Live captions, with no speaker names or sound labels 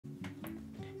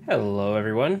Hello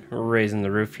everyone, Raising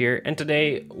the Roof here, and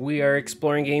today we are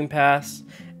exploring Game Pass,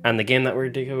 and the game that we're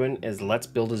doing is Let's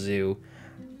Build a Zoo.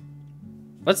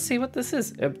 Let's see what this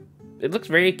is. It looks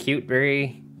very cute,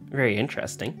 very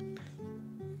interesting.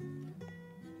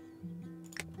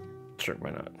 Sure,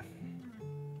 why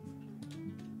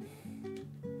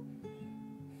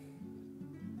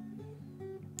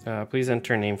not? Please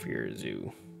enter a name for your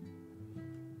zoo.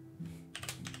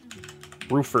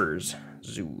 Roofers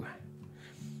Zoo.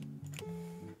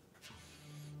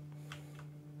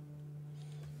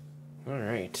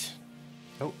 Alright.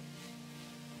 Oh.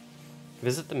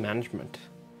 Visit the management.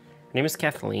 Her name is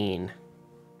Kathleen.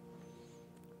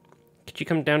 Could you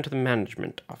come down to the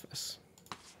management office?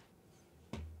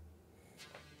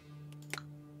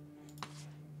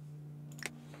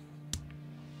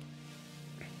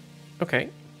 Okay.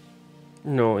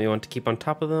 No, you want to keep on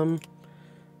top of them.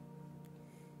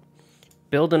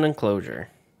 Build an enclosure.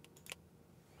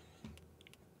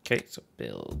 Okay, so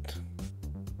build.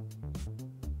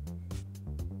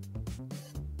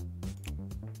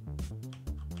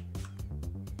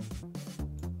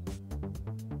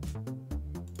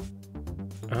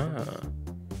 Ah.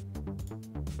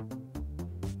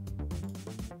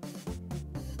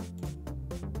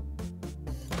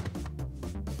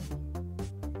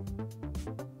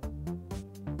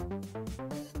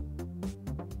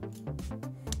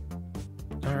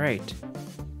 All right.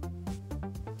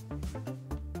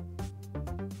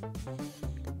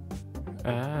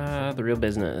 The real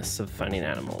business of finding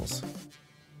animals.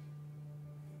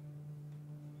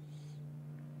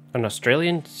 An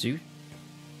Australian zoo?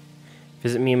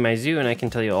 Visit me in my zoo and I can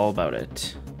tell you all about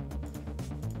it.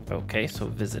 Okay, so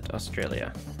visit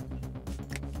Australia.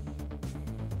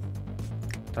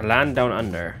 The land down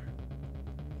under.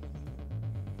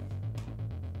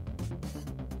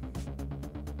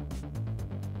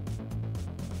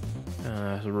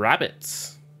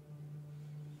 Rabbits.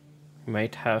 You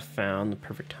might have found the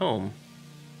perfect home.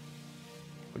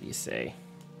 What do you say?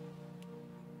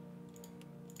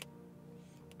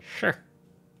 Sure.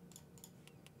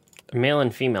 A male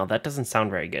and female, that doesn't sound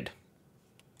very good.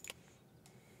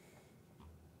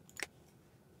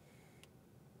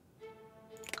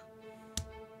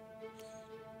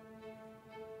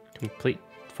 Complete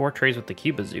 4 trays with the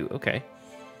Cuba Zoo, okay.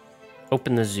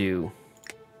 Open the zoo.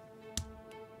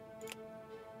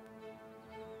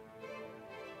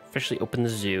 Officially open the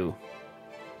zoo.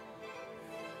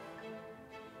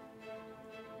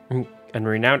 And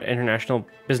renowned international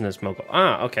business mogul.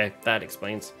 Ah, okay, that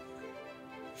explains.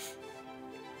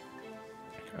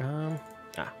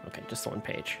 Okay, just the one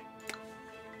page.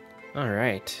 All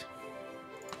right.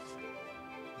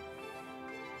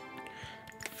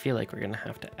 I feel like we're gonna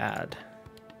have to add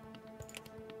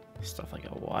stuff like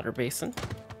a water basin.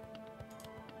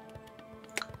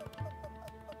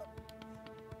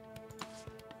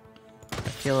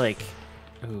 I feel like,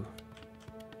 ooh.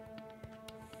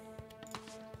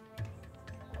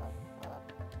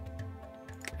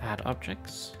 Add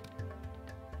objects.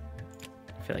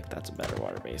 I feel like that's a better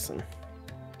water basin.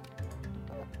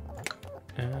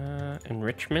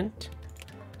 Enrichment.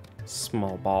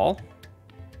 Small ball.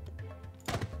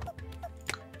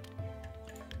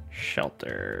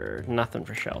 Shelter. Nothing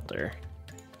for shelter.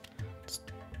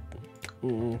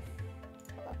 All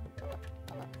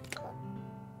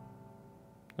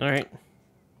right.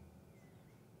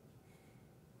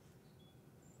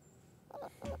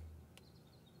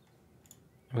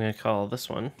 I'm going to call this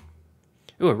one.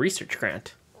 Ooh, a research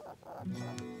grant.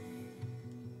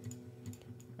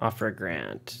 Offer a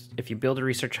grant. If you build a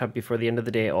research hub before the end of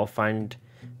the day, I'll fund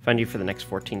you for the next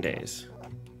 14 days.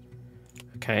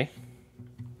 Okay.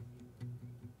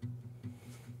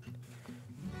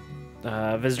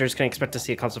 Visitors can expect to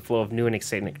see a constant flow of new and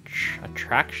exciting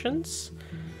attractions.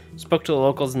 Spoke to the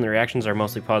locals and the reactions are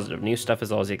mostly positive. New stuff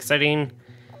is always exciting.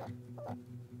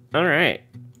 All right.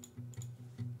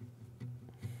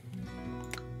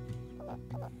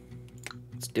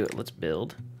 Let's do it. Let's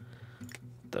build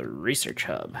the research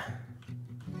hub.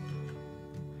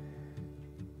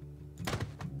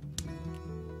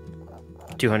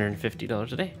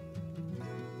 $250 a day.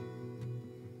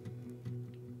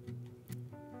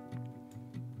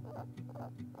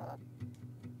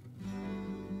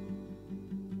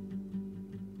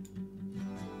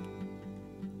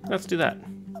 Let's do that.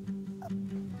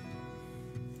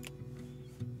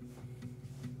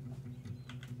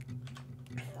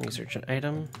 Research an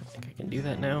item. I think I can do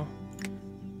that now.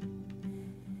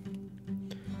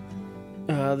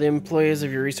 The employees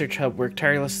of your research hub work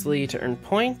tirelessly to earn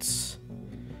points.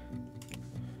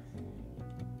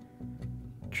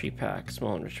 Tree pack,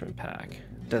 small enrichment pack,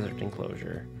 desert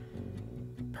enclosure,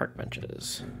 park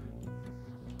benches.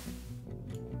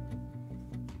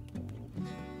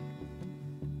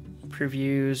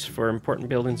 Previews for important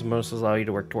buildings and bonuses allow you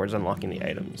to work towards unlocking the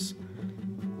items.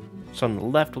 So on the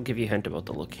left will give you a hint about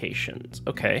the locations.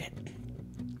 Okay.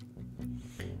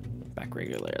 Back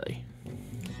regularly.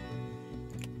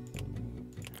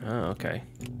 Oh, okay.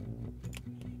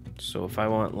 So if I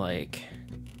want, like,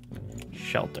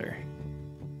 shelter.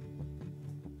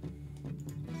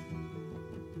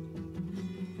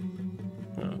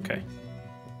 Okay.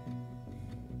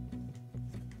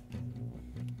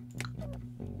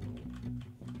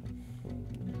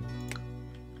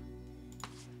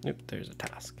 Oop, there's a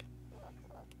task.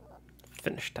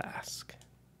 Finish task.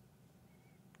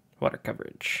 Water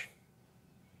coverage.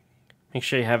 Make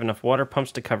sure you have enough water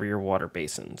pumps to cover your water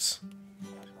basins.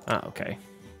 Ah, okay.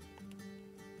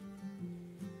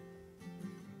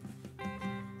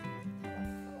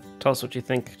 Tell us what you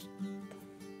think.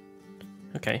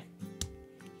 Okay.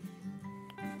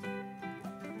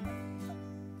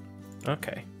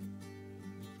 Okay.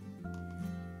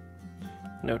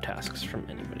 No tasks from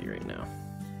anybody right now.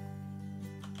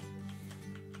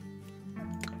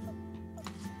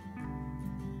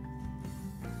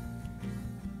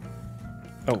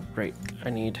 Oh, right. I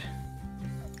need...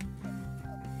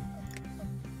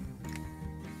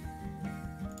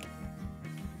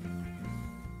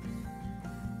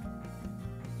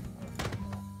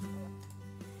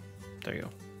 There you go.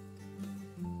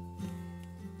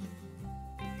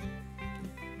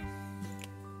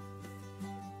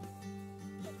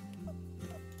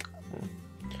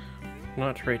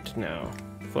 Not right now.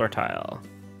 Floor tile.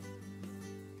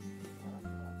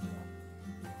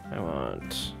 I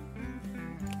want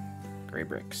gray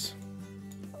bricks.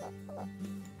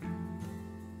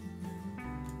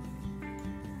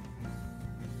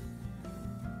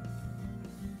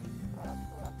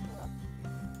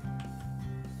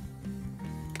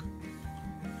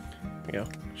 There we go.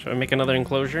 Should I make another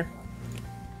enclosure?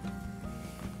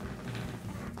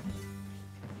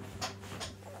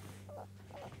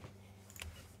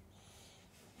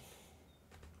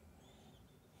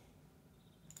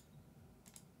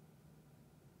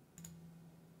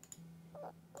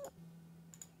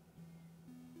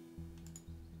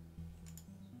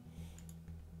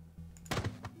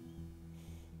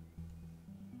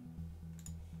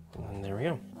 And there we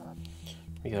go.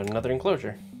 We got another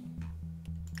enclosure.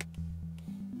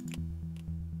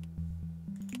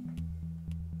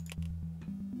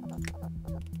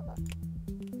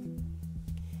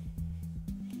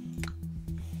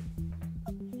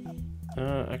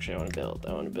 Actually, I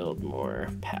want to build more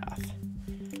path.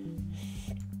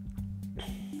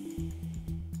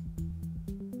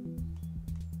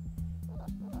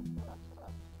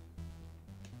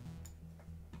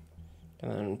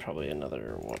 And then probably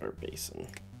another water basin.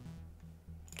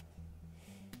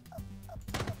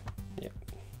 Yep,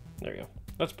 there we go.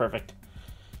 That's perfect.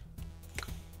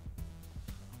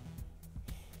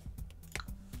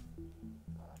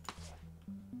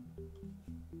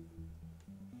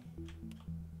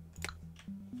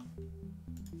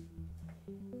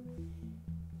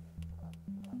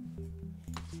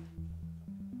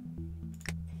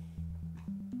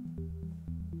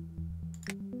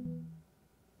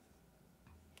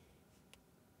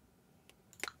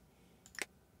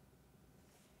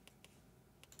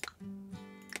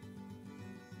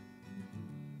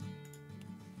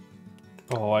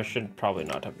 Oh, I should probably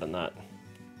not have done that.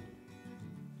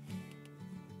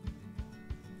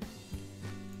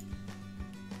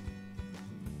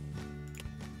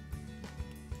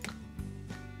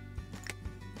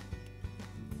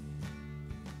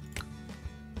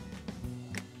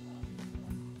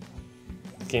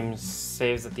 Game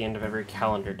saves at the end of every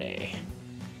calendar day.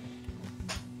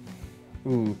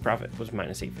 Ooh, profit was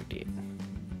minus 858.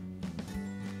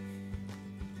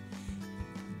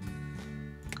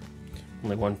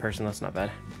 Only one person, that's not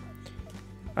bad.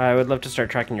 I would love to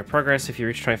start tracking your progress. If you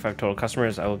reach 25 total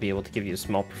customers, I will be able to give you a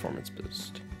small performance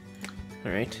boost.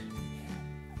 Alright.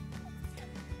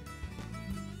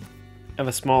 I have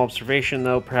a small observation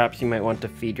though. Perhaps you might want to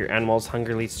feed your animals.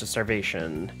 Hunger leads to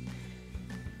starvation.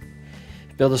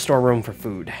 Build a storeroom for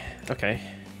food. Okay.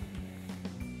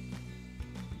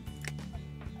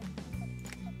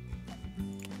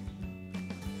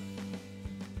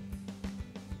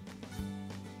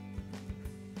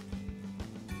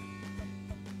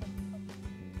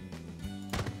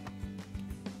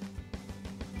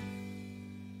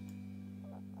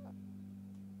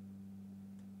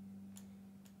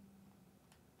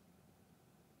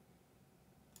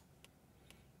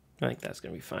 I think that's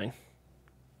going to be fine.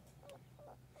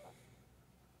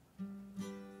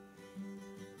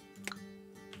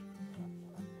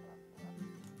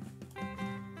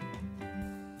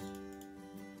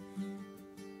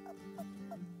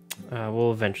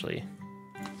 We'll eventually.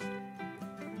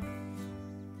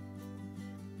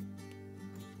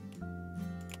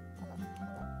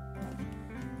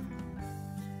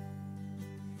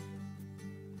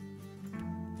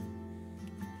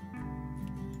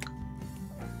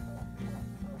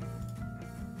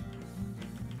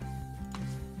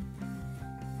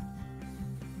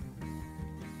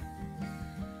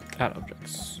 Add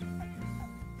objects.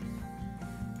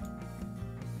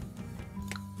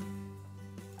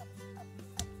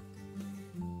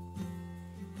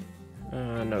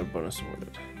 No bonus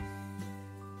awarded.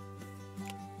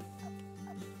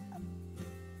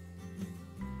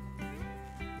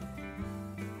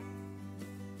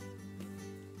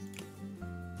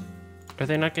 Are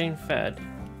they not getting fed?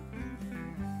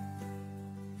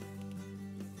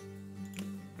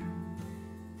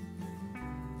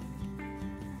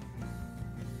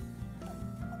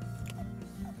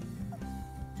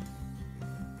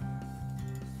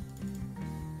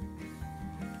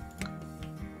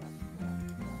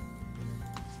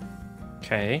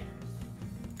 Okay.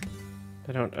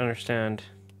 I don't understand.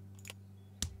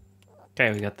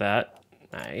 Okay, we got that.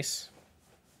 Nice.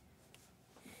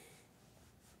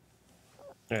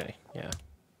 Okay, yeah.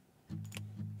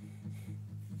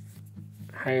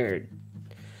 Hired.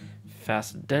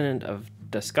 Fast denant of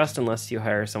disgust unless you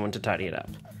hire someone to tidy it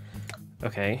up.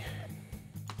 Okay.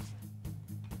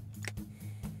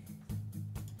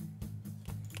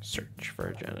 Search for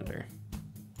a janitor.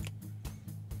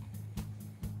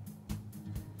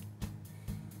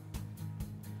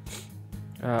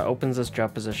 Opens this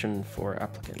job position for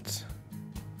applicants.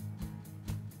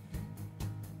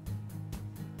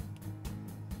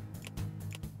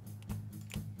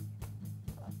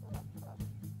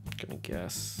 Gonna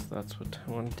guess that's what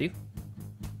I want to do.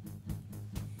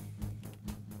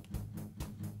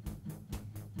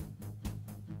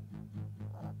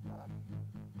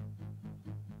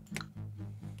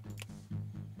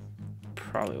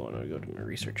 Probably want to go to my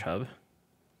research hub.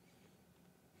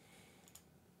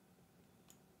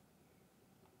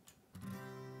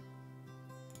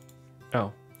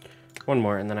 Oh, one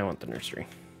more, and then I want the nursery.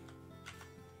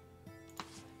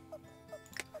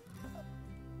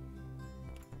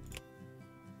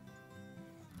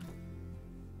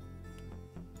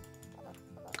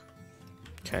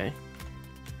 Okay.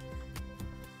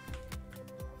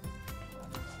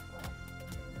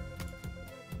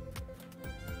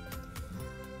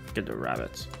 Get the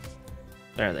rabbits.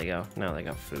 There they go. Now they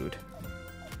got food.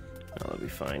 Now they'll be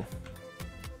fine.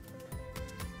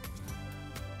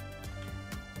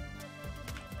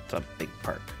 It's a big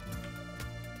park.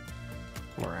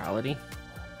 Morality.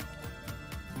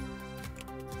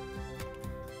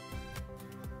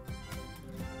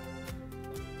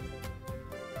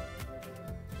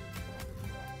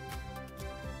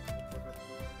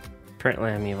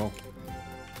 Apparently I'm evil.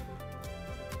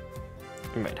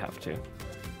 I might have to.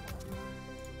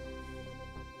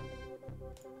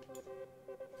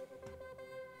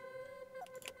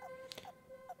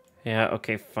 Yeah,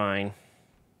 okay, fine.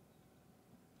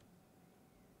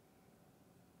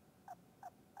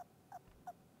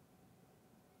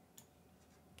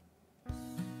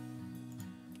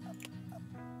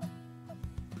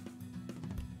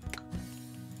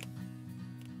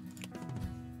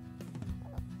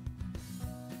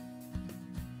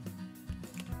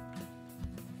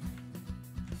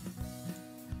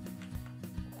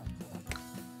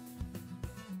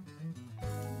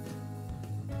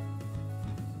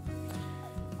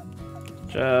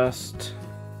 Just...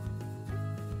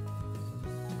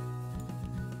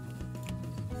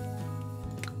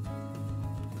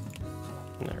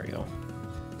 There we go.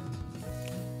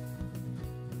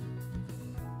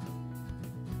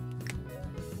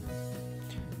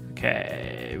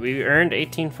 Okay, we earned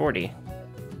 1840.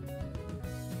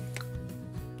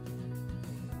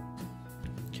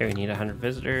 Okay, we need 100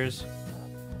 visitors.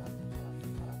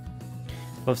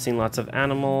 We've seen lots of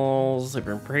animals, we've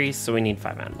been priests, so we need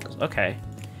 5 animals. Okay.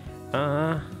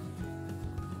 I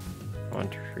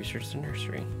want to research the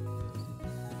nursery.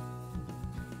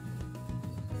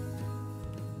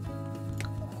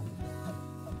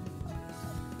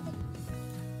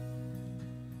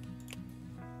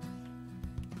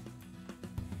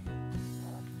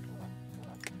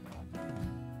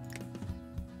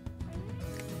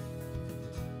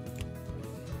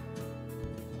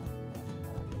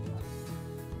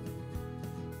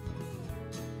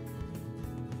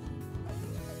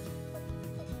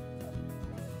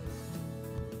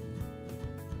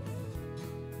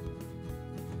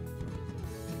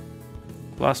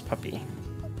 Lost puppy.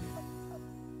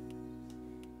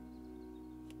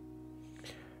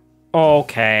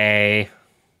 Okay.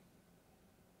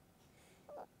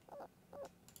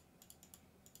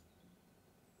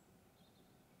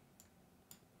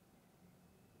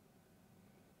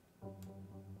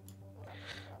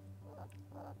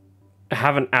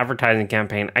 have an advertising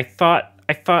campaign. I thought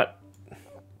I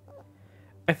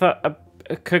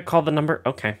could call the number.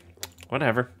 Okay,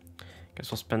 whatever.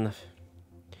 Guess we'll spend the.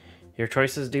 Your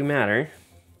choices do matter.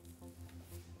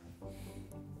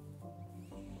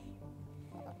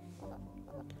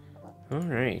 All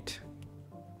right.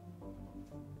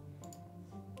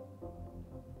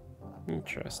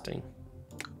 Interesting.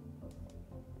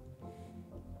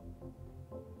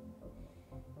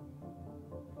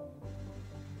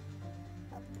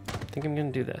 I think I'm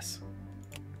gonna do this.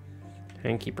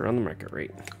 And keep her on the market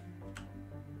rate.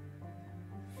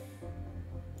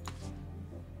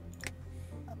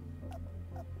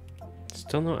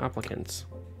 Still no applicants.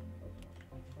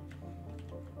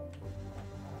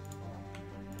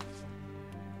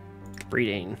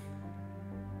 Breeding.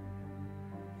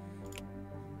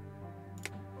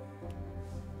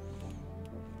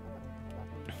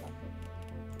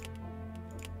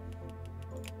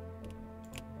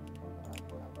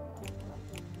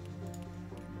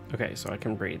 Okay, so I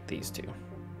can breed these two.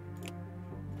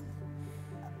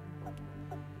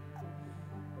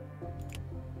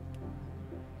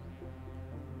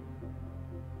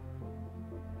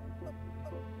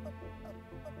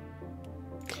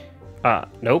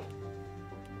 Nope.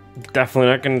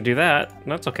 Definitely not gonna do that.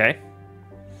 That's okay.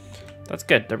 That's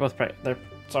good. They're both they're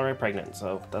already pregnant,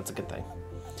 so that's a good thing.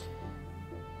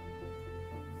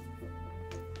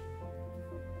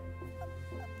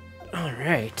 All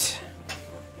right.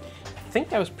 I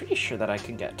think I was pretty sure that I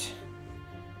could get.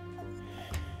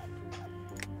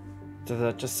 Did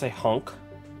that just say honk?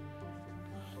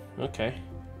 Okay.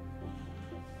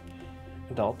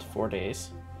 Adult, 4 days.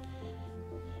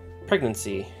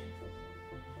 Pregnancy.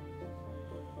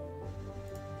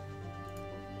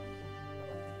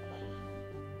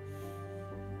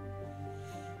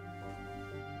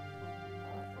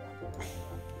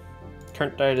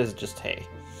 Current diet is just hay.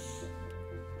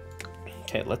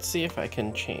 Okay, let's see if I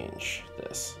can change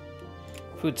this.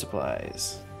 Food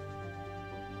supplies.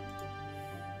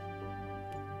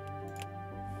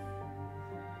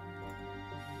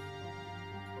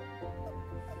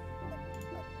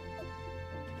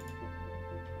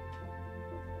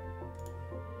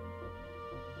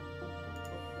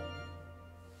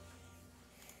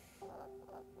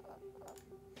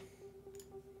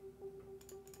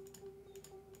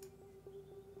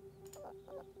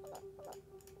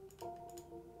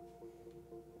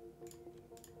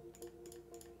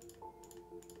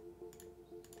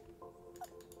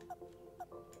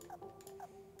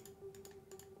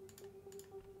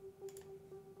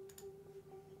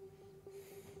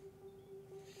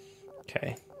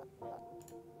 Okay.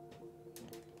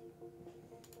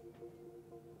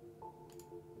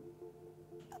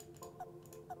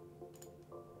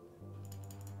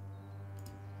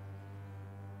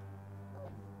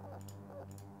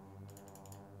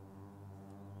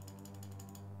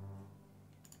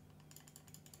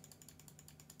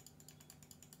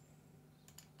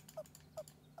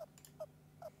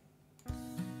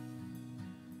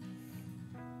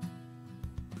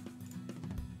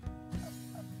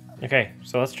 Okay,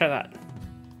 so let's try that.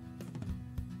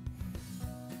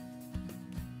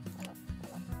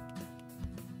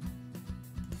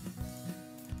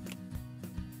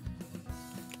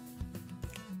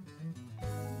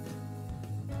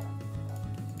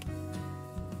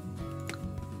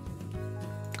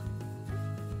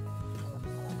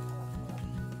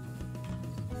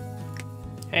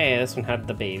 Hey, this one had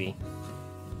the baby.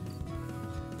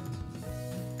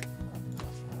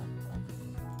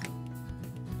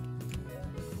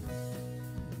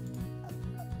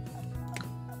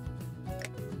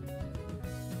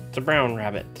 It's a brown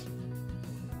rabbit.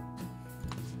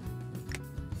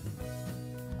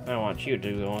 I want you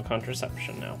to go on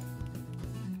contraception now.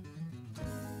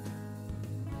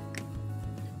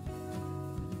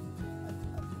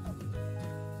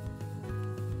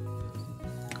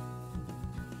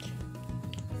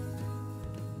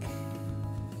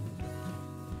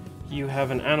 You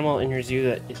have an animal in your zoo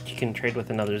that you can trade with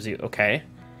another zoo. Okay.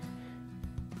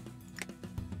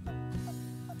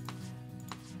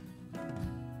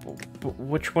 But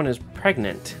which one is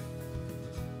pregnant?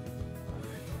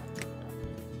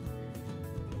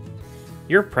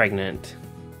 You're pregnant.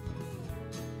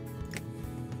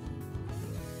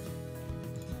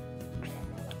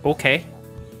 Okay.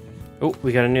 Oh,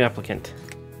 we got a new applicant.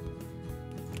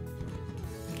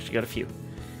 She got a few.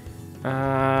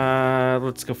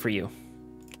 Let's go for you.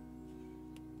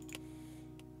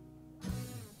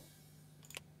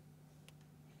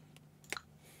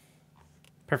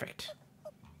 Perfect.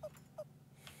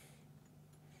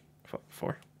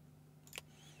 4.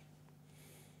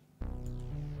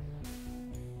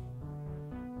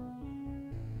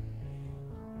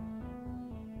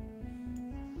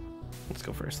 Let's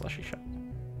go for a slushy shot.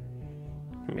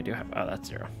 We do have, oh, that's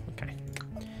 0. Okay.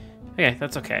 Okay,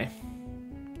 that's okay.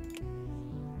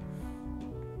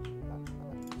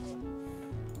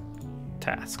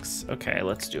 Tasks. Okay,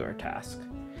 let's do our task.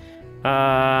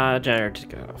 Janitor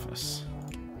ticket office.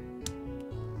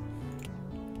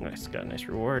 Nice, got a nice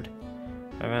reward.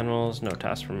 5 animals, no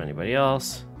task from anybody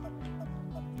else.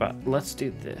 But let's do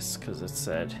this, because it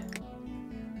said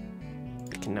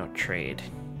we can now trade.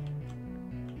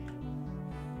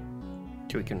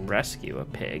 So we can rescue a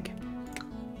pig.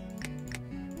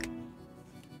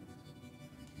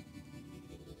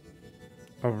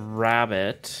 A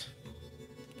rabbit.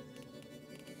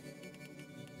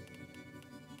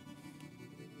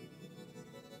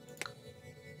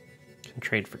 Can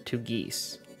trade for 2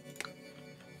 geese.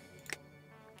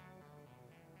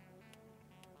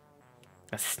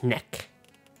 A snake.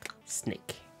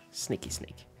 Snake. Sneaky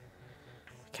snake.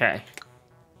 Okay.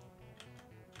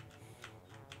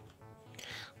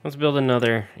 Let's build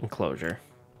another enclosure.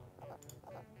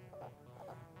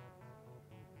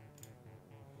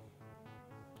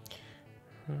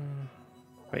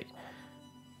 Wait.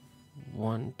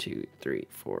 1, 2, 3,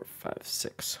 4, 5,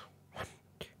 6. 1,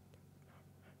 2.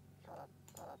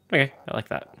 Okay, I like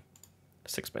that.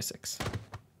 6 by 6.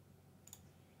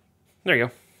 There you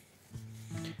go.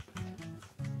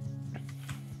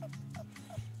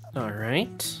 All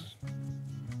right.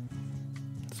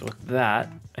 So with that,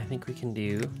 I think we can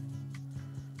do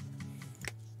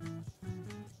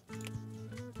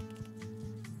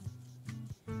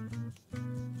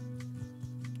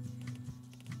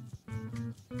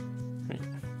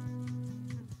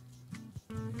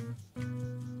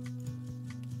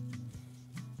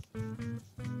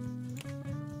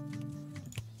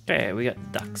okay, we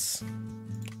got ducks.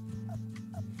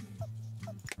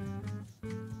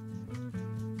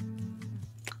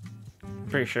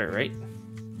 Pretty sure, right?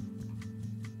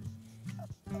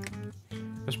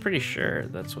 I was pretty sure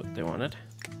that's what they wanted.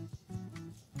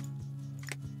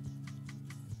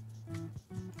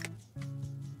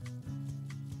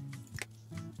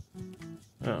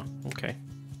 Oh, okay.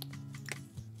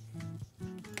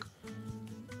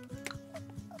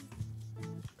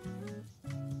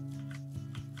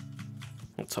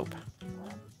 Let's hope.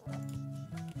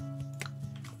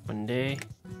 One day.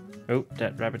 Oh,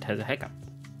 that rabbit has a hiccup.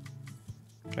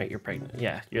 Right, you're pregnant.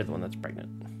 Yeah, you're the one that's pregnant.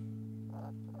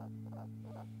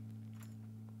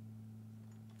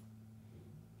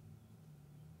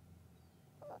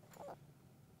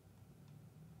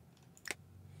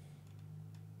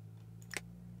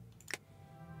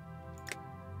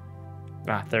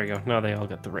 Ah, there we go. Now they all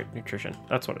got the right nutrition.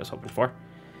 That's what I was hoping for.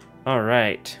 All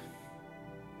right.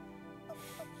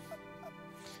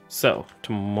 So,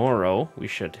 tomorrow we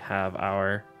should have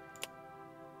our...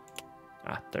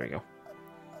 Ah, there we go.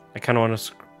 I kind of want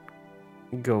to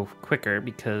go quicker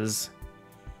because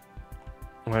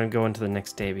I want to go into the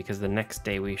next day, because the next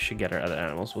day we should get our other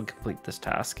animals. We'll complete this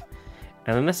task.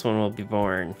 And then this one will be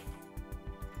born.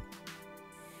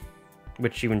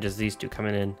 Which even just these two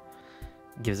coming in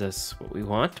gives us what we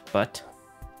want, but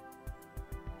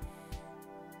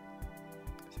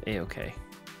it's A-okay.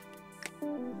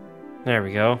 There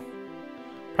we go.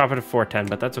 Profit of 410,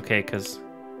 but that's okay because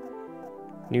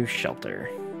new shelter.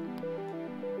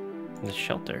 The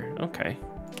shelter, okay.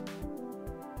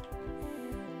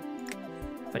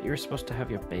 Thought you were supposed to have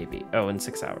your baby. Oh, in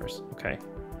 6 hours. Okay.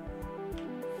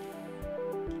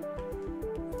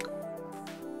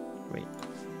 Wait.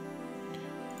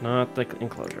 Not the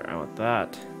enclosure. I want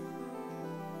that.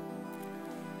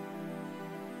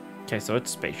 Okay, so it's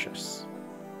spacious.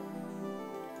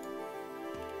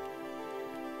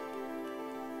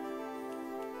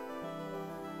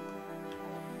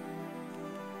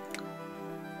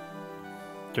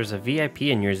 There's a VIP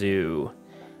in your zoo.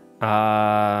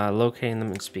 Locating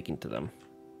them and speaking to them.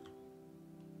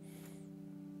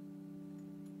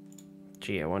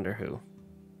 Gee, I wonder who.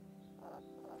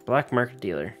 Black market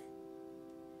dealer.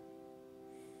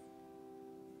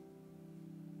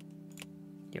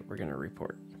 Yep, we're gonna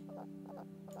report.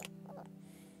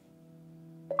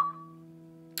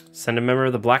 Send a member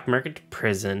of the black market to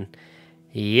prison.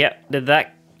 Yep, did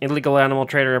that. Illegal animal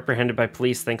trader apprehended by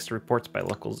police thanks to reports by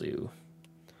local zoo.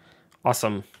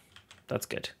 Awesome. That's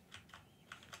good.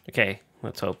 Okay,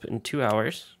 let's hope in 2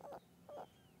 hours.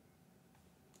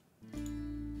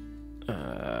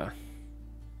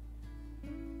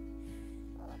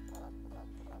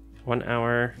 1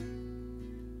 hour.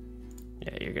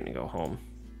 Yeah, you're gonna go home.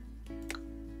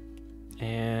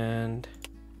 And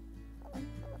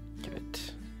give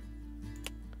it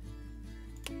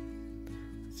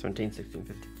 17, 16,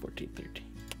 15, 14, 13.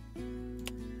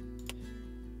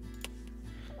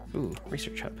 Ooh,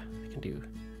 research hub. I can do.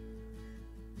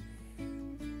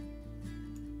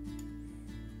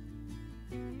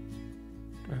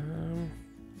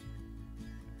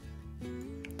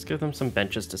 Let's give them some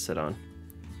benches to sit on.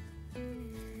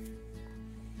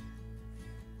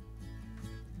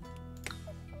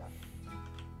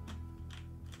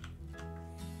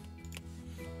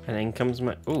 And then comes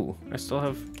my. Ooh, I still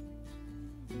have.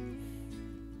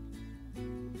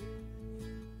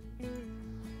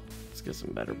 Let's get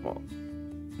some better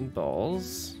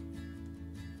balls.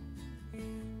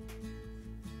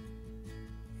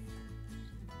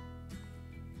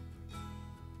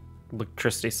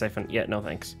 Electricity siphon. Yeah, no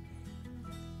thanks.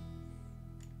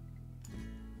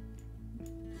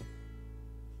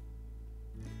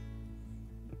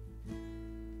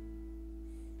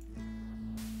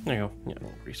 There you go. Yeah,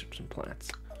 we'll research some plants.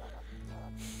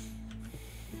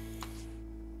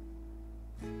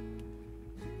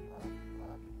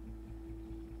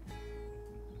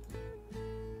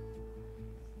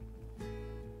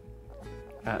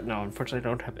 No, unfortunately, I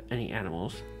don't have any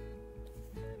animals.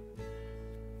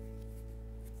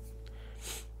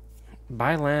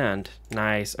 Buy land.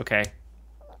 Nice. Okay.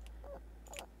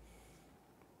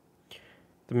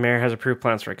 The mayor has approved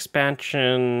plans for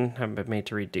expansion. Have been made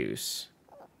to reduce.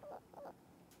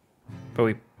 But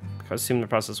we assume the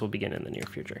process will begin in the near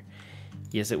future.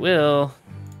 Yes, it will.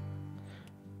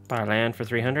 Buy land for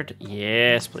 300?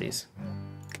 Yes, please.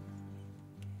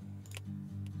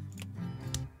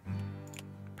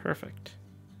 Perfect.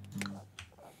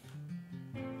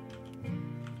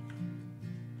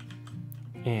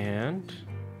 And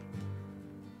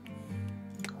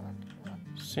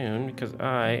soon, because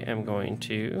I am going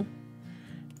to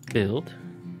build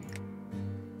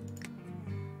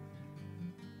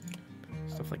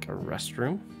stuff like a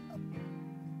restroom.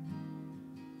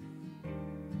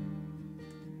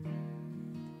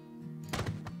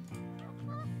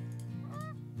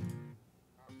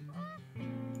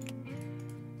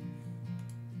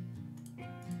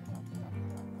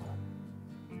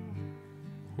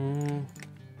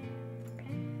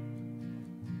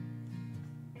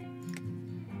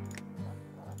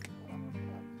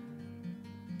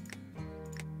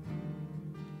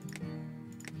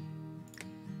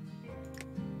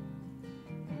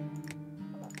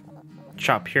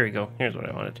 Shop, here we go. Here's what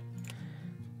I wanted.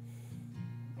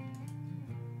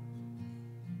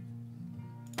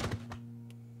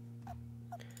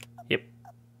 Yep.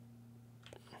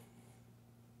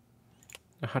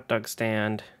 A hot dog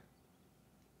stand.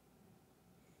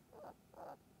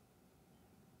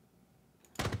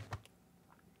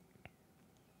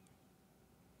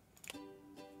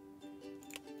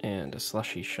 And a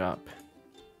slushy shop.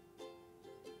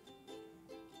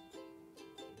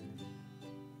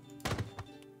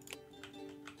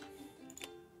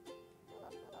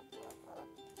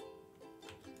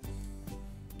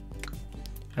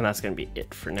 And that's going to be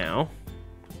it for now.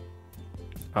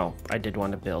 Oh, I did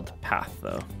want to build path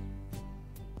though.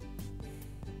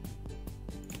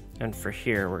 And for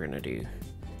here, we're going to do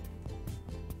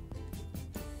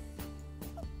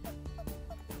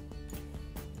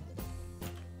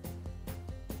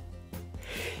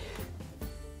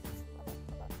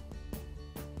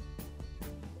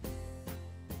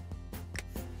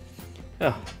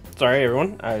oh, sorry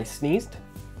everyone, I sneezed.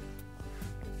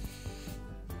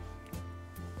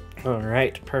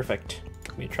 Alright, perfect.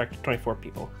 We attracted 24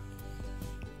 people.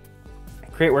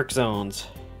 Create work zones.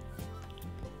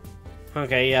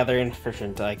 Okay, yeah, they're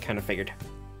inefficient, I kind of figured.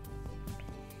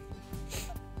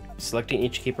 Selecting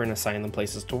each keeper and assigning them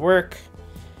places to work.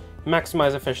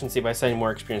 Maximize efficiency by sending more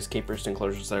experienced keepers to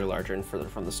enclosures that are larger and further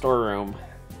from the storeroom.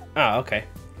 Ah, okay.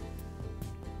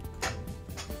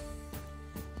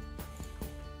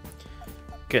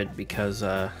 Good, because,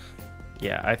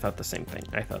 yeah, I thought the same thing.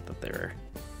 I thought that they were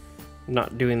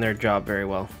not doing their job very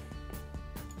well.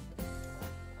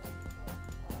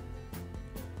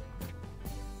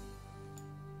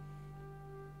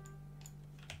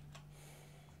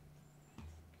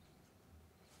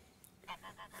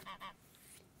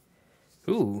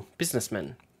 Ooh,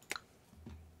 businessmen.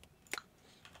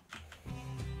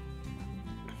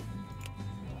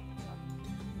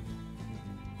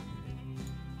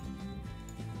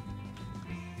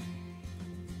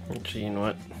 Actually, you know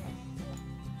what?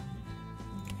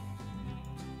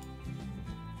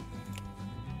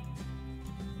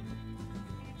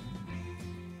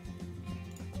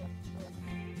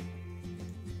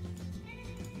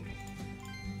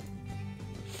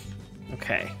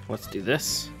 Okay, let's do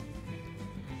this.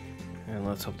 And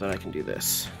let's hope that I can do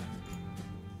this.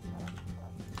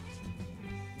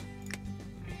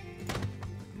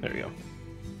 There we go.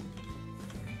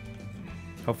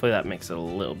 Hopefully that makes it a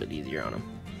little bit easier on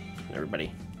them.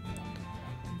 Everybody.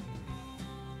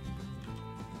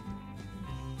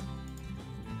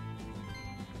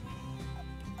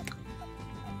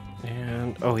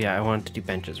 And, oh yeah, I wanted to do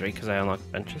benches, right? Because I unlocked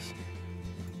benches.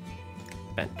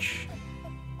 Bench.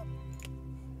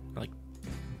 Like.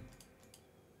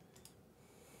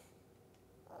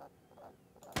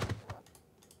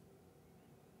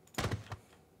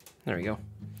 There we go.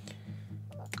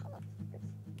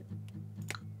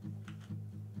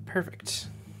 Perfect.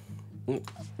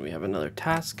 We have another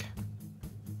task.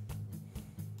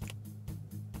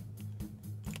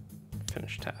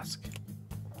 Finish task.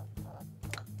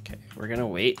 Okay, we're gonna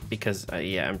wait because,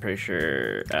 yeah, I'm pretty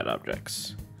sure add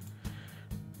objects.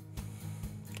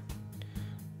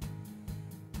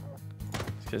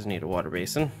 These guys need a water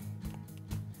basin.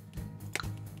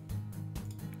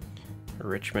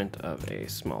 Enrichment of a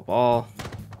small ball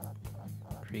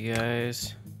for you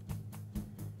guys.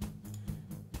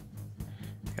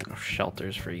 Got no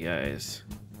shelters for you guys.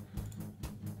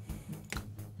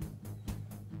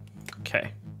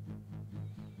 Okay.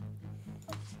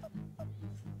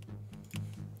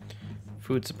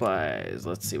 Food supplies.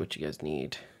 Let's see what you guys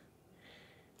need.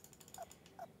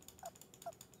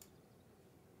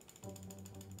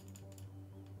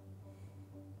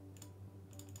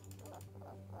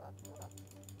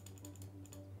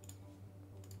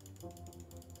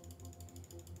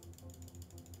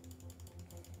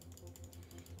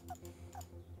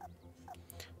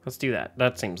 Let's do that.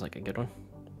 That seems like a good one.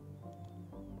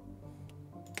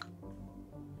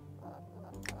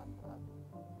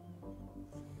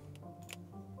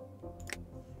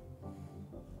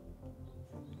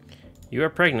 You are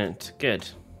pregnant. Good.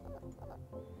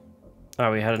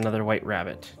 Oh, we had another white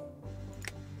rabbit.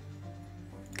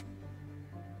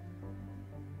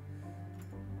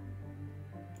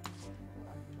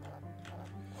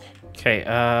 Okay,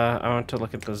 I want to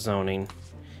look at the zoning.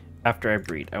 After I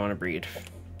breed, I want to breed.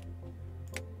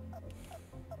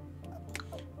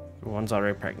 One's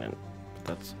already pregnant.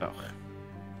 That's, oh.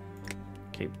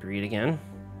 Okay, breed again.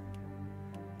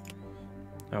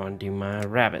 I want to do my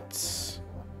rabbits.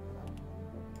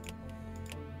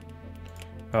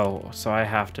 Oh, so I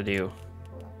have to do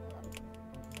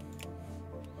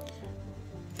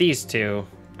these two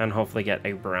and hopefully get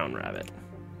a brown rabbit.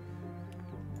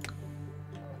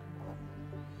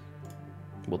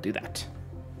 We'll do that.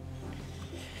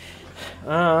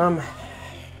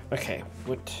 Okay,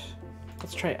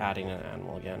 let's try adding an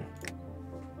animal again.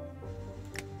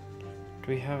 Do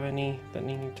we have any that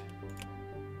need?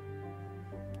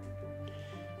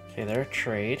 Okay, they're a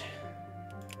trade.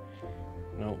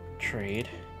 Nope, trade.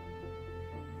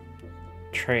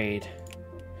 Trade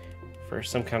for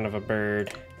some kind of a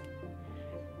bird.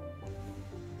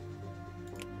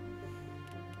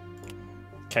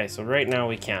 Okay, so right now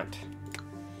we can't.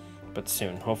 But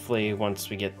soon. Hopefully once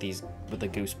we get these, the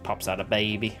goose pops out a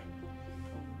baby.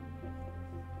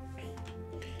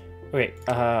 Okay,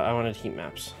 I wanted heat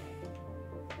maps.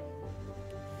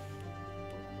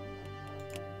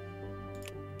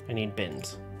 I need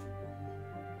bins.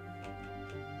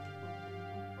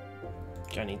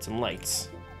 I need some lights.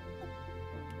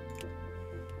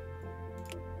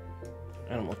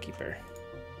 Animal keeper.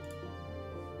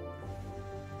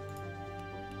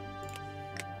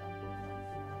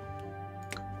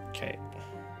 Okay.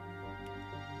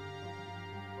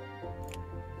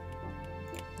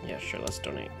 Yeah, sure, let's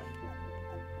donate.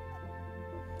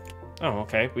 Oh,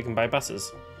 okay, we can buy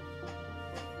buses.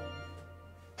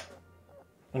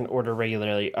 And order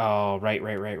regularly. Oh, right.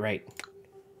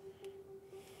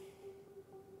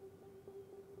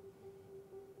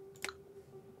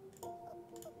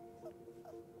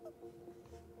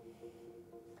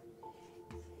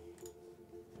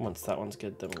 Once that one's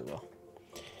good, then we will.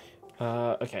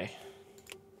 Okay.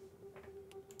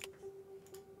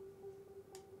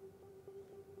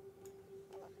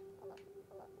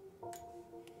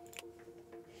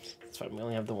 That's fine, we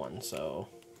only have the one, so...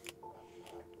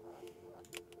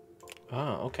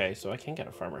 Oh, okay, so I can get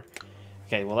a farmer.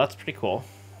 Okay, well that's pretty cool.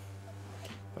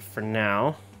 But for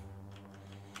now...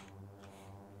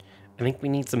 I think we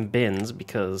need some bins,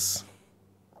 because...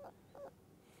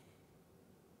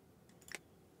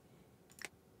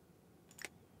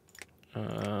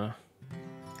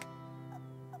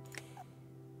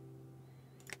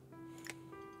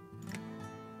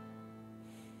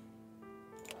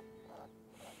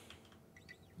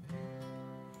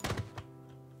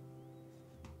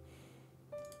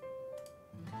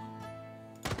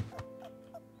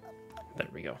 There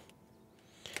we go.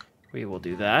 We will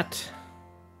do that.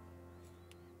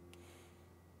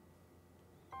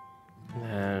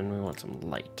 And we want some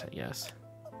light, I guess.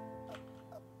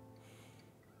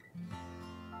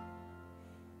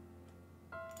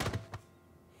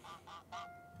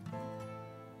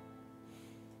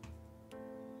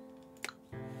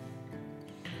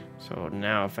 So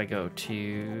now if I go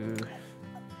to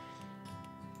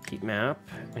heat map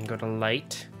and go to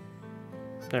light,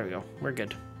 there we go, we're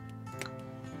good.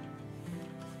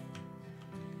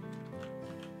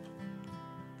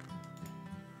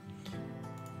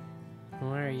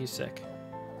 Why are you sick?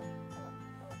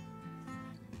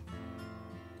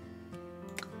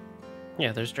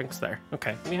 Yeah, there's drinks there.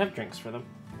 Okay, we have drinks for them.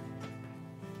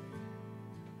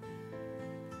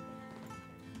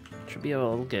 Should be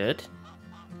all good.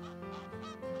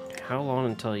 How long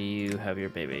until you have your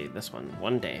baby? This one.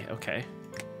 1 day. Okay.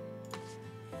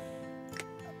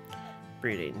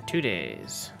 Breeding. 2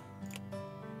 days.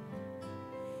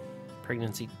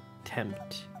 Pregnancy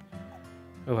tempt.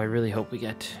 Oh, I really hope we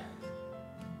get...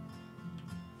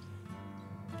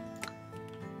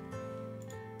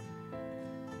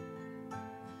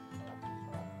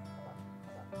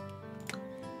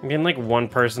 I'm getting like one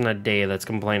person a day that's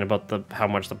complaining about how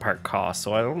much the park costs,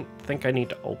 so I don't think I need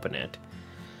to open it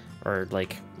or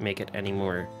like make it any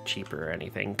more cheaper or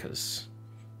anything, because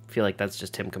I feel like that's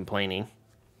just him complaining.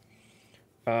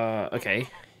 Okay.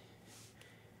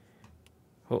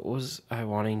 What was I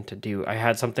wanting to do? I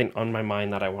had something on my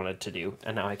mind that I wanted to do,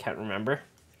 and now I can't remember.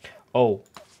 Oh,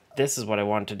 this is what I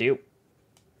wanted to do.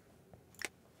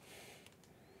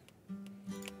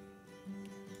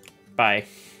 Bye.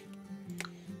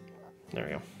 There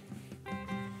we go.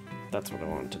 That's what I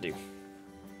wanted to do.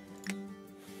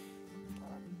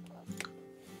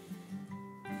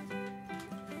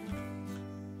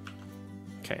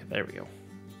 Okay, there we go.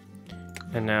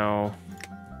 And now,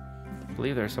 I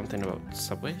believe there's something about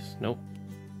subways? Nope.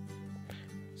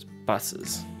 It's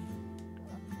buses.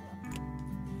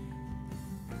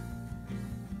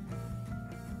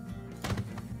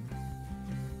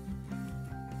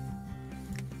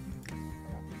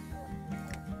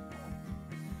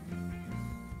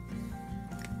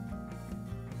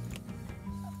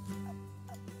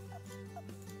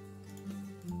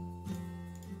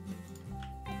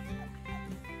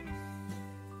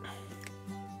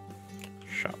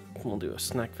 Shop. We'll do a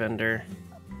snack vendor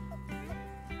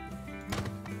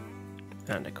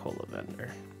and a cola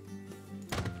vendor.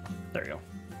 There we go.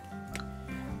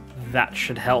 That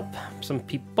should help some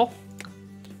people.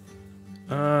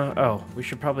 Oh, we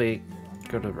should probably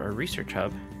go to our research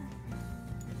hub.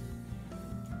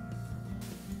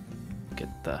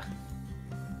 Get the...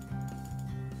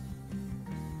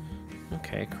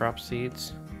 Okay, crop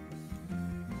seeds.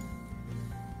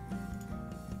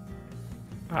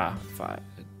 Ah, 5.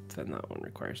 Then that one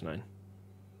requires 9.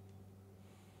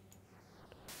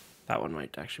 That one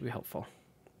might actually be helpful.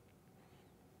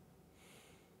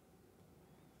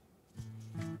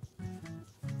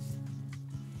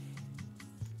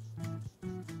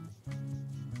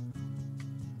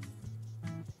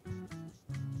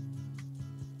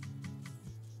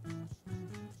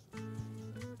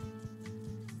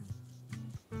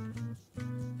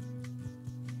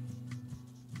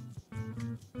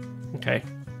 Okay.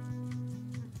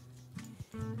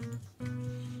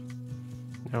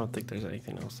 I don't think there's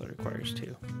anything else that requires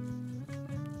 2.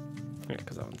 Yeah,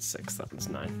 because that one's 6, that one's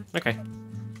 9. Okay.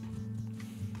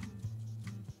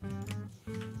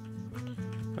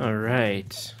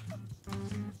 Alright.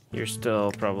 You're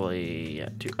still probably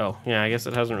at 2. Oh, yeah, I guess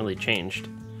it hasn't really changed.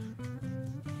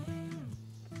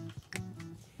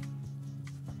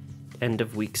 End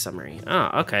of week summary.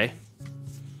 Ah, okay.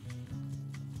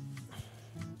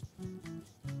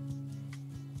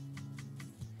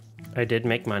 I did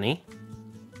make money.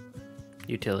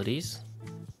 Utilities.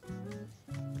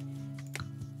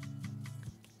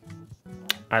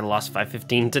 I lost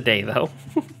 515 today, though.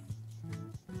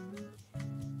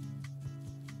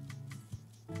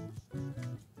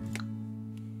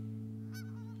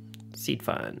 Seed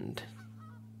fund.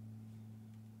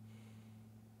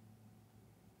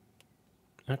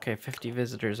 Okay, 50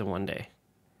 visitors in 1 day.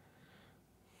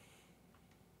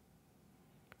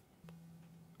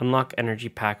 Unlock energy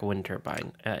pack wind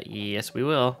turbine. Yes, we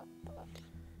will.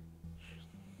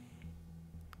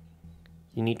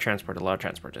 You need transport, a lot of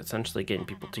transport. Essentially getting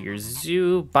people to your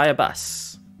zoo by a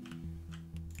bus.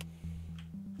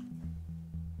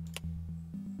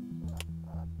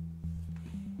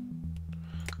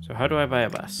 So how do I buy a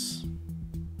bus?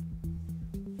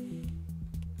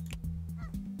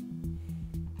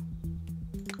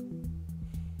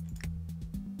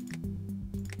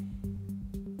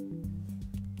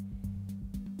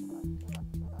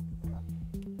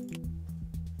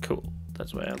 Cool,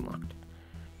 that's why I unlocked.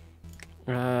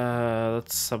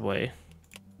 Let's subway.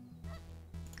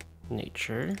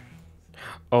 Nature.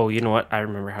 Oh, you know what? I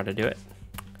remember how to do it.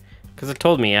 Because it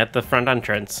told me at the front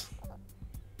entrance.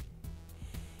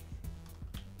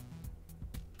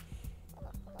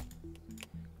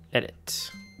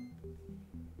 Edit.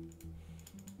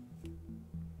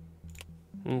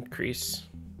 Increase.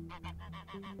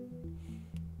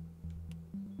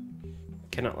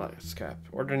 Cannot allow scrap.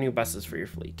 Order new buses for your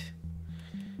fleet.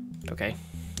 Okay.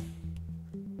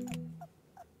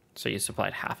 So you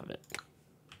supplied half of it.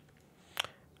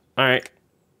 All right.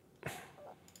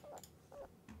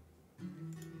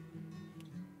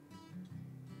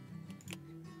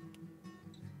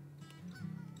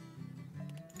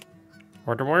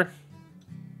 Order more.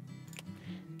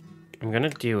 I'm gonna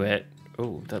do it.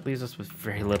 Oh, that leaves us with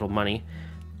very little money.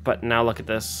 But now look at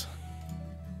this.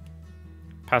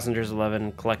 Passengers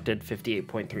 11, collected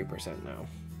 58.3% now.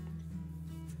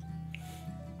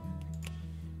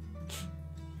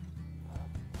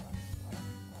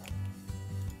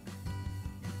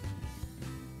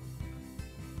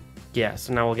 Yeah,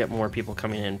 so now we'll get more people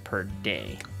coming in per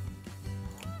day.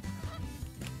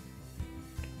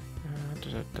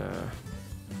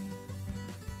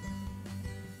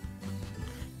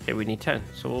 Okay, we need 10,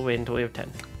 so we'll wait until we have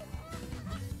 10.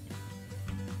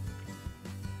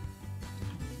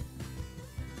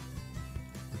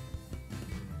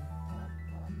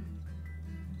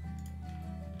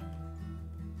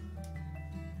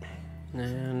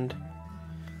 And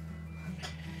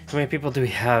how many people do we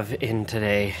have in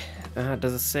today?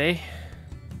 Does it say?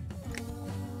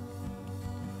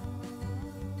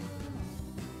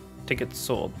 Tickets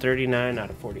sold, 39 out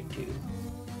of 42.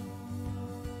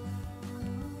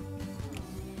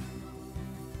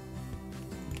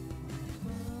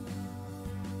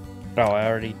 Oh, I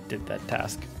already did that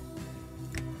task.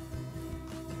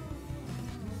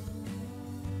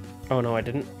 Oh no, I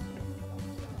didn't.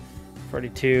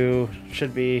 42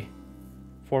 should be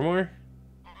 4 more.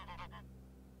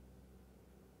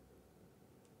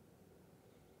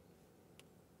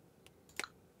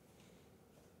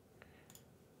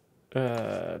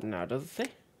 No, does it say?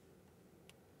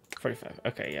 45.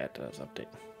 Okay, yeah, it does update.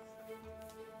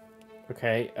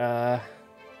 Okay, there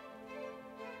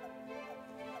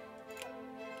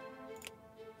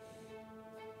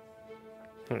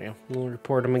we go. We'll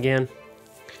report them again.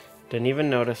 Didn't even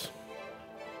notice.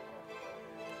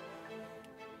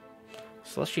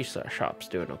 Slushy shop's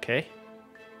doing okay.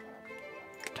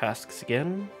 Tasks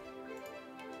again.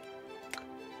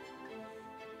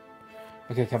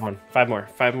 Okay, come on. 5 more.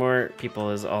 5 more people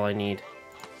is all I need.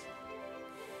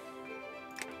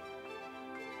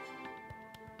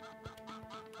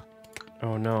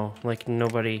 Oh no, like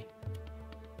nobody.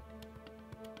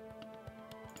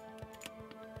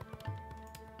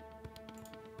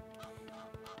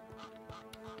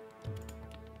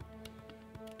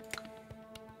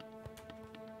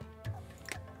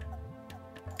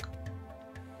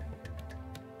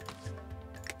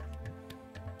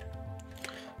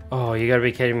 Oh, you gotta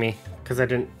be kidding me. Because I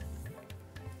didn't...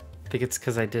 I think it's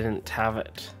because I didn't have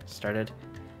it started.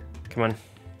 Come on.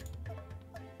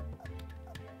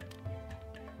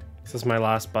 This is my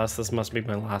last bus. This must be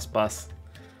my last bus.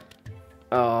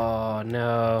 Oh,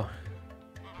 no.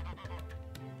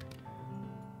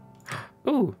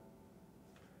 Ooh.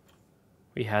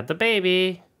 We had the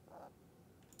baby.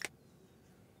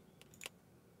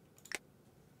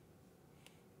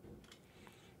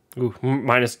 Ooh,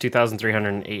 minus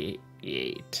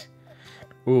 2,388.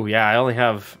 Ooh, yeah, I only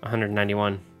have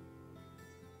 191.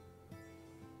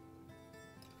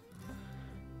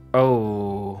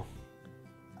 Oh.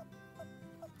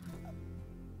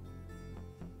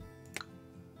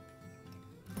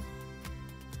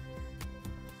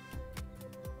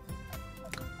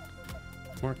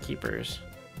 More keepers.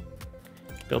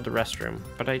 Build a restroom.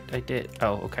 But I did.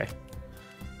 Oh, okay.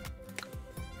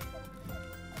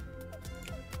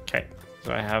 Okay,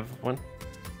 so I have one.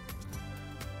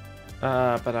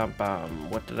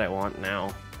 What did I want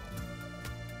now?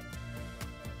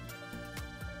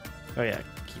 Oh yeah,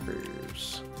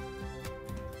 keepers.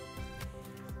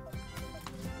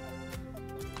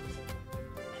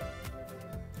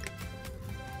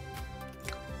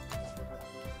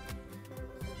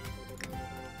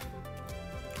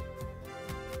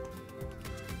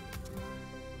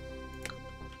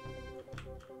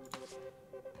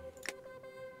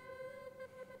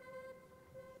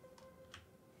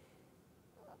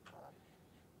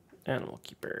 Animal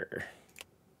keeper.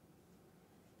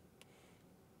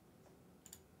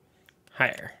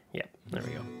 Hire. Yep, there we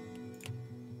go.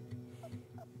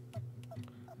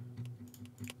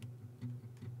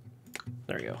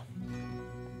 There we go.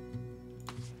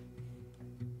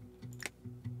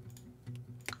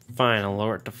 Fine, I'll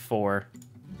lower it to 4.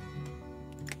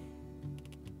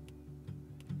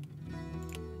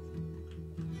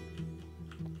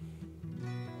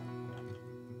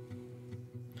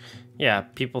 Yeah,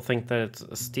 people think that it's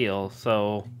a steal,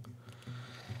 so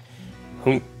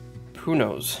who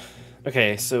knows?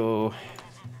 Okay, so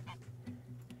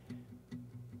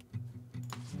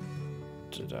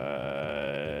did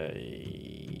I?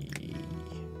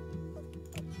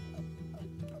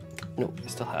 No, I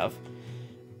still have.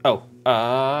 Oh,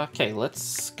 okay,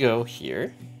 let's go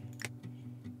here.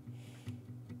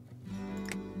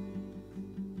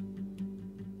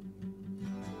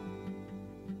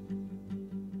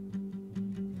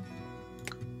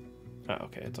 Oh,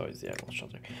 okay, it's always the animal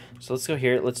shelter. So let's go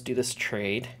here. Let's do this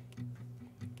trade.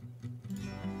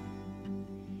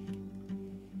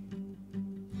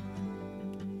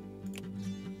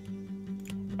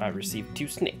 I received 2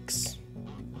 snakes.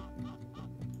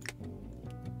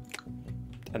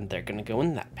 And they're gonna go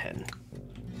in that pen.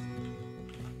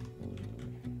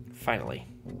 Finally.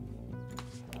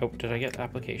 Oh, did I get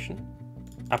application?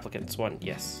 Applicants 1,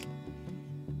 yes.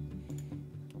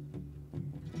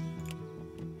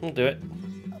 We'll do it.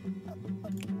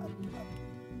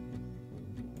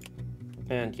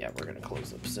 And yeah, we're gonna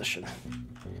close the position.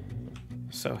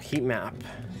 So heat map.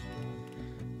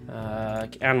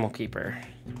 Animal keeper.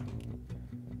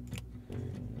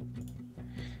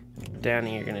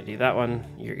 Danny, you're gonna do that one.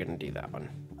 You're gonna do that one.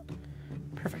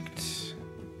 Perfect.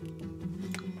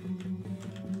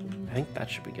 I think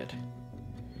that should be good.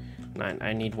 9.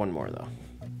 I need 1 more though.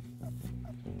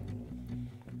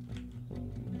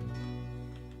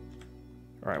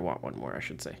 Or I want 1 more, I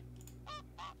should say.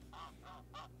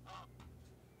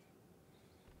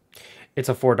 It's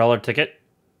a $4 ticket.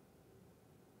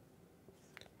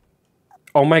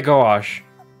 Oh my gosh.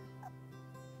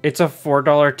 It's a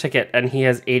 $4 ticket and he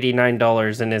has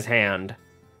 $89 in his hand.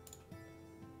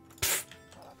 Pfft.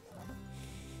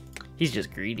 He's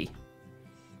just greedy.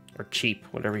 Or cheap,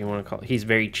 whatever you want to call it. He's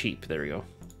very cheap. There we go.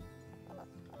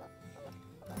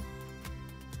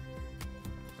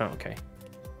 Oh, okay.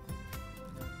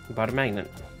 Bought a magnet.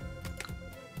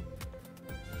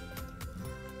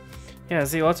 Yeah,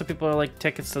 see, lots of people are like,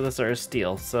 tickets to this are a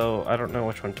steal, so I don't know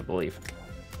which one to believe.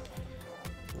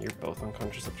 You're both on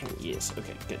contraception? Yes,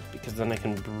 okay, good. Because then I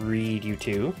can breed you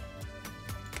 2.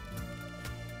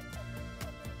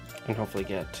 And hopefully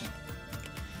get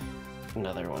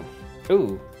another one.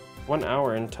 Ooh, 1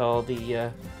 hour until the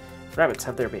rabbits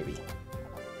have their baby.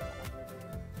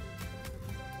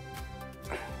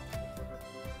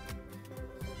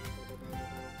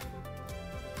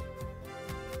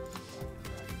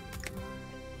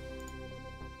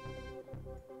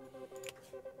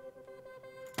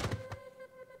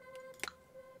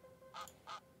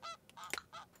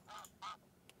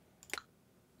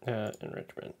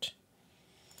 Enrichment.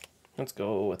 Let's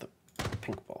go with a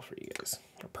pink ball for you guys.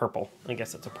 Or purple. I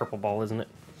guess it's a purple ball, isn't it?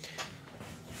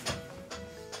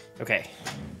 Okay.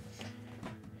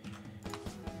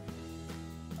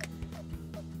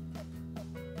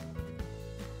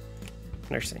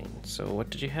 Nursing. So what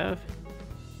did you have?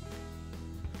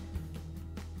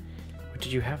 What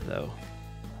did you have though?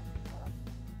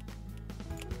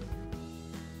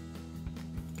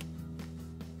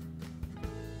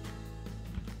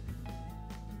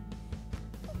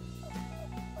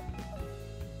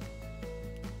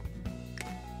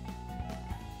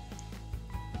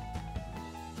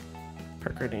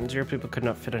 Park rating 0 people could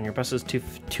not fit on your buses.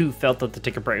 Two felt that the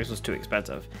ticket price was too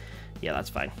expensive. Yeah,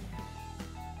 that's fine.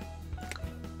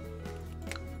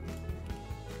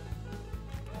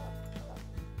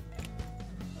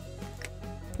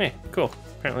 Hey, cool.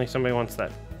 Apparently somebody wants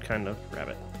that kind of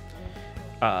rabbit.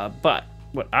 But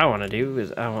what I want to do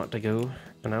is I want to go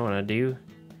and I want to do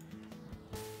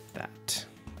that.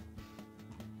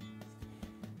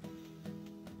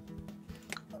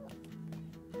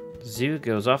 Zoo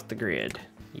goes off the grid.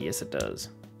 Yes, it does.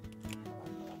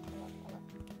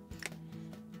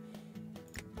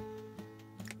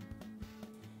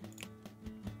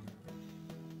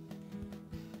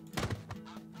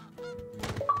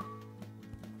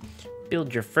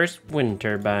 Build your first wind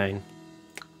turbine.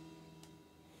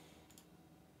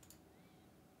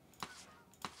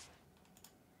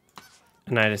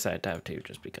 And I decided to have 2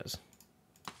 just because.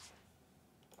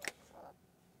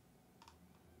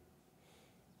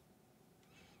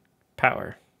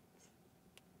 Power.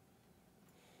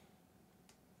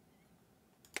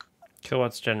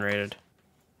 Kilowatts generated.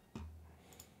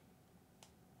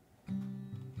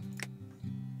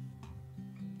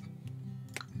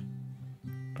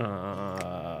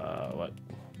 What?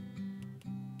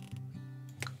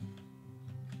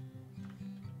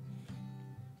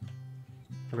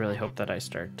 I really hope that I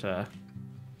start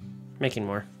making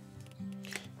more.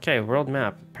 Okay, world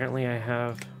map. Apparently I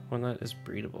have one that is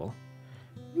breedable.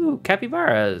 Ooh,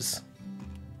 capybaras.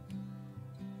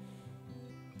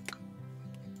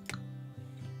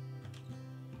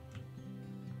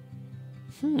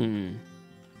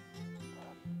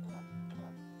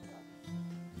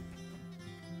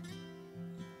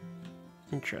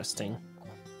 Interesting.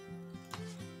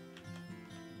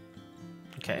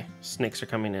 Okay, snakes are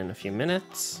coming in a few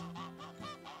minutes.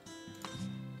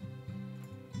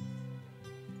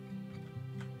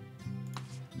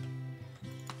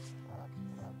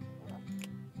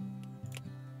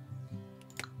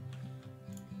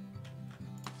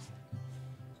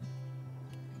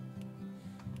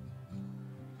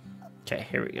 Okay,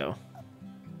 here we go.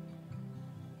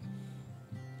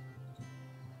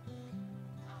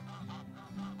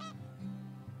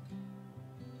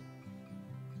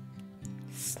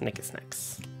 Snicky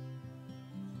snacks.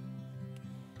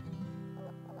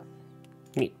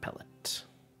 Meat pellet.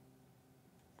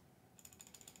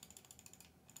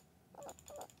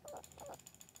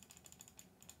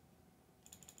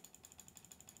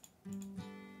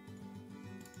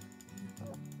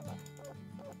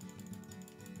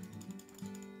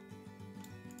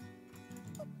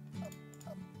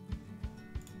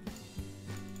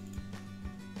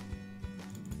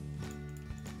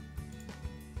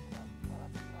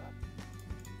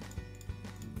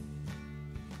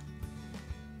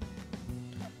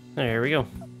 There we go.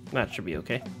 That should be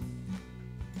okay.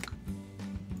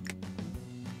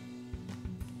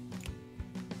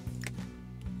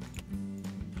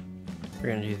 We're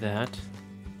gonna do that.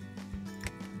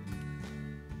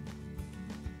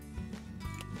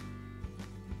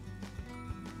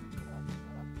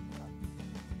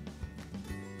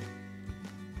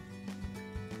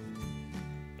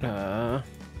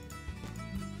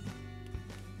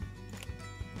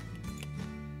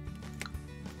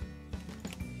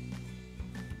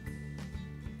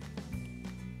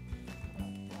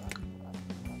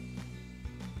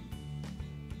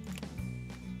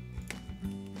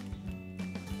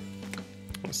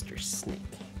 Mr. Snake.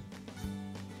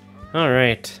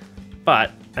 Alright,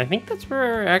 but I think that's where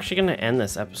we're actually going to end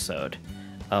this episode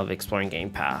of Exploring Game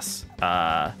Pass.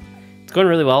 It's going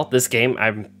really well, this game.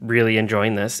 I'm really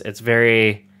enjoying this. It's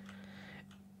a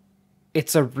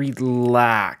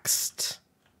relaxed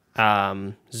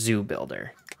zoo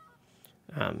builder.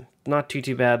 Not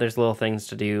too bad. There's little things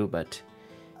to do, but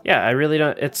yeah,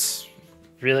 it's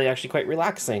really actually quite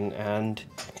relaxing, and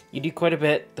you do quite a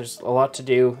bit. There's a lot to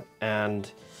do, and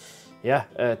yeah,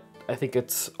 I think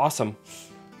it's awesome.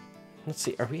 Let's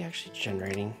see, are we actually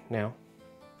generating now?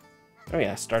 Oh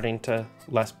yeah, starting to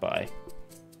less buy.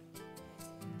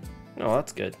 Oh,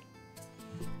 that's good.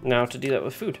 Now to do that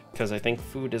with food, because I think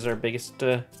food is our biggest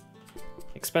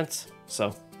expense.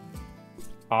 So,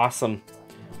 awesome.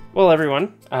 Well,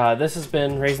 everyone, this has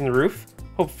been Raising the Roof.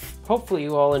 Hopefully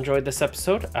you all enjoyed this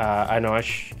episode. I know I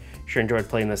sure enjoyed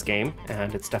playing this game,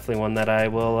 and it's definitely one that I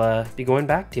will be going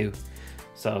back to.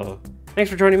 So, thanks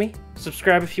for joining me.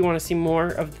 Subscribe if you want to see more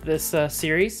of this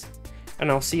series, and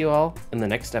I'll see you all in the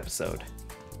next episode.